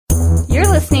You're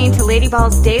listening to Lady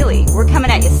Balls Daily. We're coming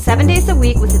at you 7 days a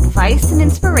week with advice and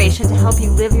inspiration to help you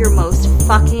live your most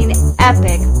fucking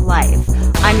epic life.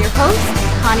 I'm your host,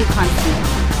 Connie Constantine.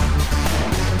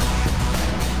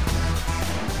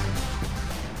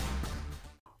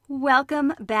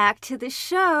 Welcome back to the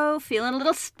show. Feeling a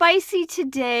little spicy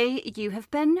today. You have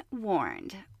been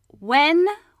warned. When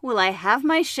will I have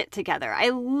my shit together? I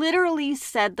literally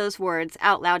said those words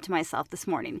out loud to myself this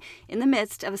morning in the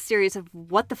midst of a series of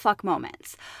what the fuck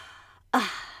moments.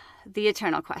 The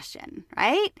eternal question,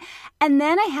 right? And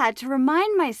then I had to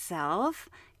remind myself,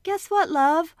 guess what,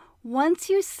 love? Once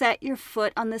you set your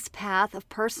foot on this path of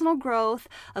personal growth,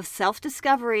 of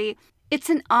self-discovery,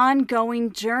 it's an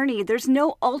ongoing journey. There's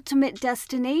no ultimate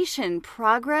destination.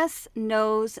 Progress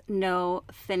knows no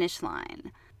finish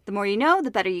line. The more you know,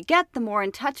 the better you get, the more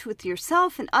in touch with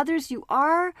yourself and others you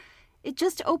are. It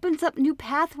just opens up new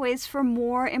pathways for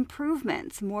more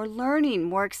improvements, more learning,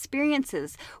 more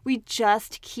experiences. We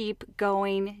just keep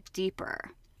going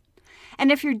deeper.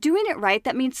 And if you're doing it right,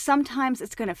 that means sometimes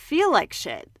it's going to feel like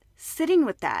shit. Sitting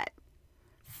with that,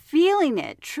 feeling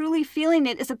it, truly feeling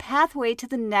it, is a pathway to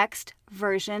the next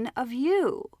version of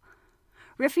you.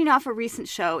 Riffing off a recent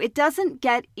show, it doesn't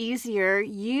get easier,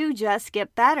 you just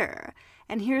get better.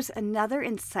 And here's another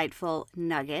insightful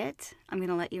nugget I'm going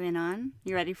to let you in on.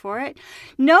 You ready for it?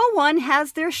 No one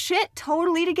has their shit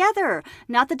totally together.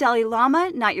 Not the Dalai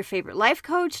Lama, not your favorite life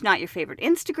coach, not your favorite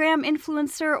Instagram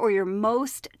influencer, or your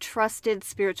most trusted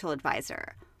spiritual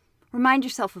advisor. Remind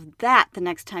yourself of that the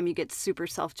next time you get super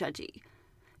self-judgy.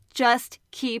 Just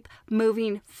keep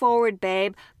moving forward,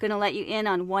 babe. Gonna let you in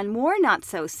on one more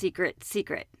not-so-secret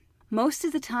secret. Most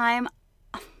of the time,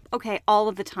 all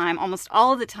of the time, almost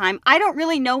all of the time, I don't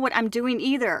really know what I'm doing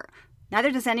either. Neither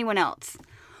does anyone else.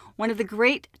 One of the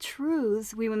great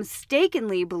truths we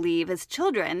mistakenly believe as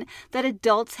children, that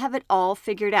adults have it all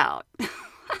figured out.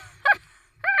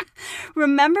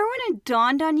 Remember when it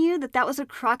dawned on you that was a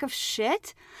crock of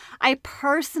shit? I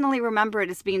personally remember it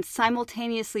as being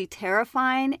simultaneously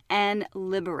terrifying and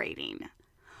liberating.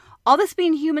 All this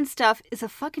being human stuff is a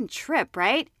fucking trip,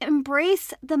 right?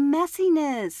 Embrace the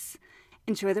messiness.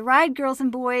 Enjoy the ride, girls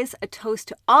and boys. A toast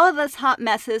to all of us hot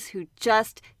messes who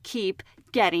just keep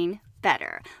getting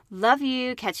better. Love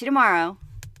you. Catch you tomorrow.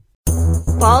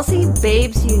 Ballsy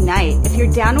Babes Unite. If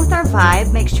you're down with our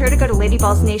vibe, make sure to go to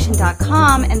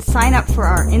ladyballsnation.com and sign up for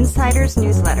our Insiders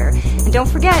newsletter. And don't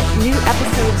forget, new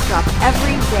episodes drop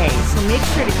every day, so make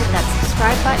sure to hit that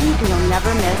subscribe button and you'll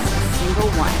never miss a single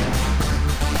one.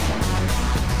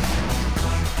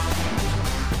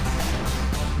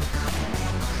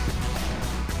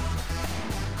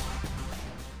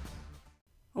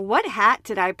 What hat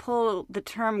did I pull the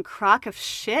term crock of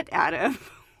shit out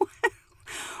of?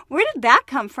 Where did that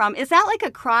come from? Is that like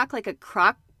a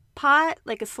crock pot,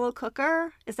 like a slow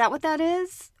cooker? Is that what that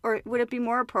is? Or would it be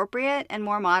more appropriate and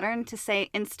more modern to say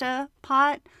Insta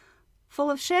pot full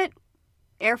of shit?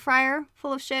 Air fryer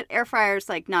full of shit? Air fryer's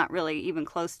like not really even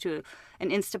close to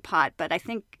an Insta pot, but I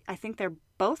think they're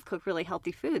both cook really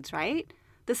healthy foods, right?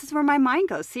 This is where my mind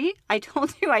goes. See, I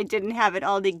told you I didn't have it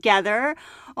all together.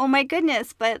 Oh my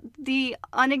goodness, but the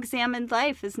unexamined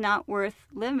life is not worth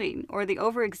living, or the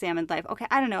over-examined life. Okay,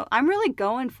 I don't know. I'm really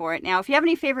going for it now. If you have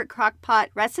any favorite crock pot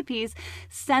recipes,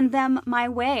 send them my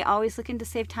way. Always looking to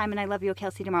save time, and I love you. Okay,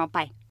 I'll see you tomorrow. Bye.